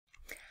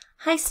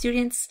Hi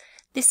students,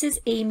 this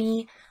is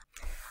Amy.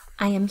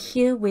 I am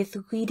here with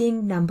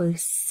reading number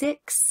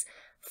 6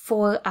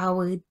 for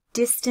our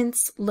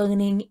distance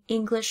learning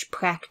English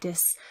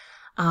practice.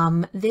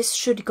 This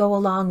should go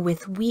along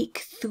with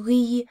week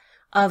 3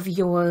 of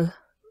your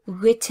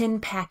written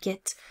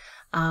packet,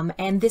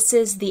 and this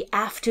is the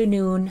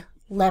afternoon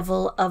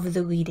level of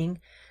the reading.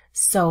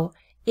 So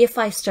if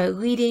I start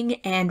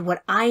reading and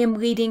what I am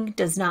reading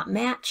does not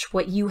match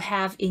what you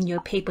have in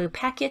your paper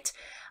packet,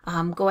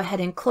 go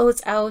ahead and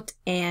close out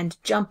and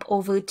jump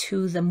over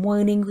to the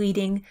morning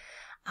reading.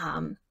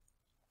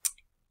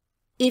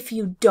 If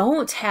you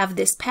don't have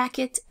this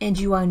packet and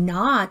you are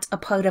not a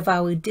part of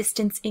our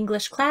distance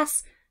English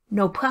class,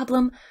 no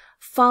problem.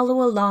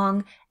 Follow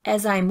along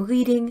as I'm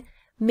reading.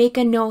 Make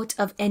a note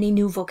of any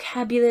new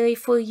vocabulary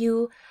for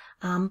you.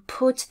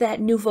 Put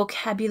that new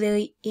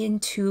vocabulary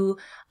into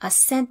a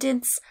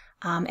sentence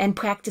and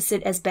practice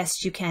it as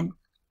best you can.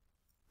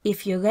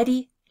 If you're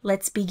ready,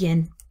 let's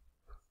begin.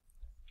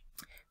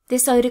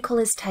 This article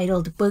is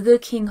titled Burger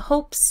King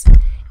Hopes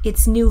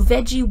Its New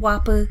Veggie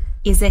Whopper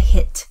is a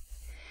Hit.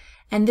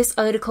 And this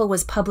article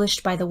was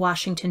published by the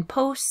Washington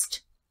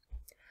Post,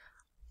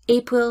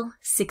 April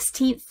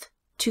 16th,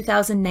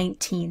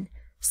 2019.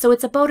 So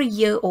it's about a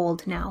year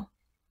old now.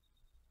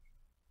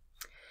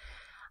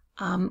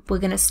 We're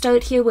going to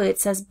start here where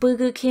it says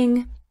Burger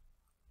King.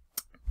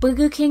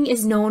 Burger King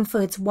is known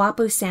for its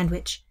Whopper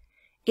sandwich.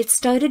 It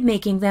started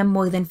making them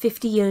more than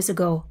 50 years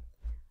ago.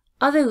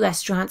 Other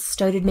restaurants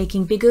started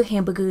making bigger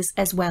hamburgers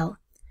as well.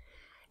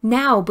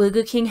 Now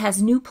Burger King has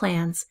new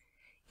plans.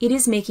 It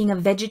is making a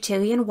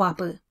vegetarian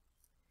Whopper.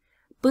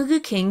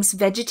 Burger King's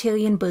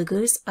vegetarian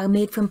burgers are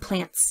made from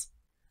plants.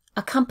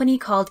 A company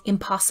called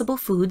Impossible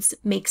Foods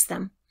makes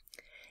them.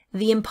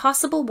 The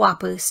Impossible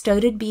Whopper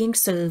started being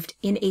served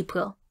in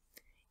April.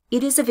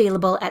 It is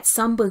available at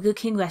some Burger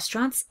King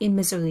restaurants in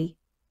Missouri.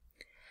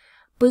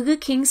 Burger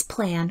King's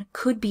plan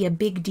could be a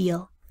big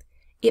deal.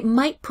 It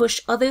might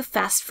push other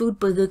fast food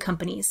burger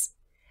companies.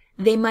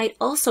 They might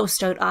also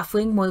start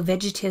offering more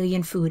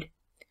vegetarian food.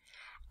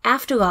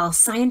 After all,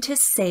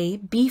 scientists say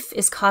beef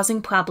is causing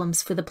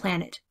problems for the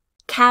planet.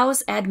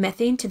 Cows add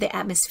methane to the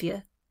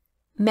atmosphere.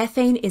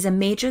 Methane is a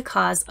major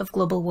cause of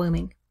global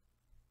warming.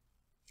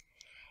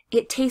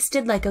 It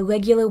tasted like a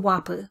regular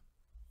Whopper.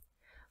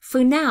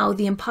 For now,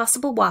 the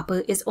Impossible Whopper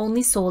is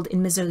only sold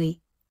in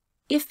Missouri.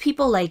 If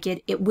people like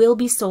it, it will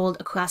be sold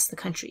across the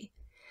country.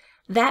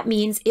 That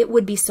means it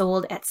would be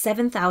sold at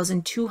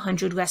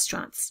 7,200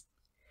 restaurants.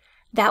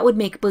 That would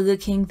make Burger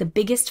King the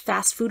biggest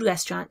fast food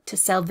restaurant to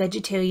sell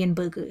vegetarian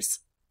burgers.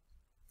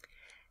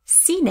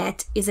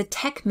 CNET is a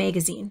tech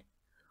magazine.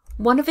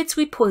 One of its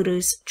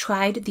reporters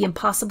tried the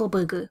Impossible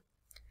Burger.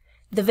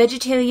 The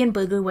vegetarian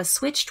burger was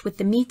switched with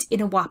the meat in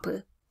a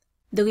Whopper.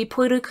 The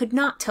reporter could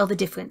not tell the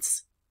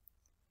difference.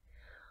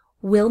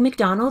 Will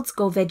McDonald's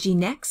go veggie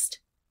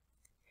next?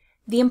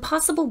 The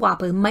Impossible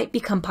Whopper might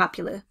become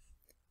popular.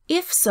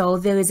 If so,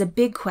 there is a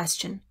big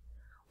question.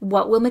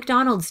 What will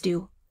McDonald's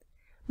do?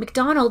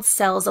 McDonald's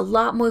sells a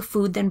lot more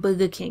food than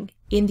Burger King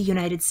in the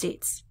United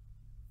States.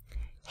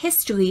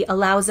 History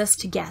allows us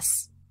to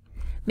guess.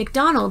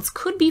 McDonald's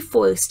could be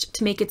forced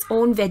to make its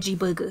own veggie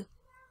burger.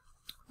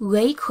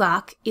 Ray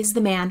Kroc is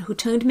the man who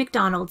turned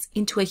McDonald's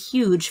into a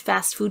huge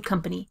fast food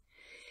company.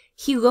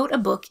 He wrote a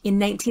book in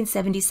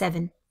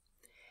 1977.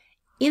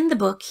 In the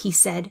book, he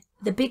said,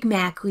 the Big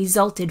Mac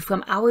resulted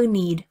from our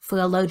need for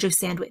a larger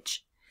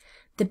sandwich.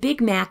 The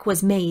Big Mac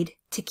was made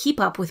to keep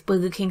up with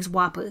Burger King's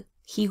Whopper,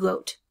 he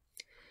wrote.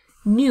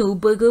 New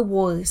burger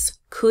wars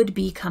could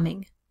be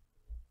coming.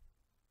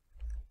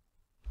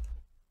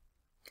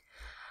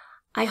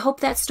 I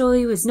hope that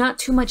story was not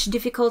too much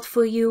difficult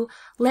for you.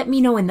 Let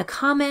me know in the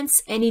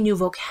comments any new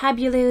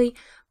vocabulary.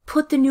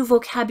 Put the new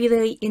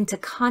vocabulary into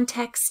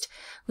context.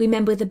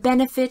 Remember, the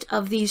benefit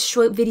of these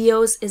short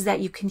videos is that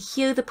you can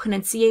hear the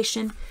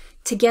pronunciation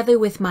together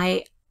with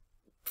my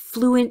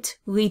fluent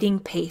reading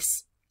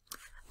pace.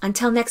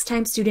 Until next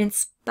time,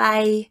 students,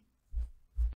 bye.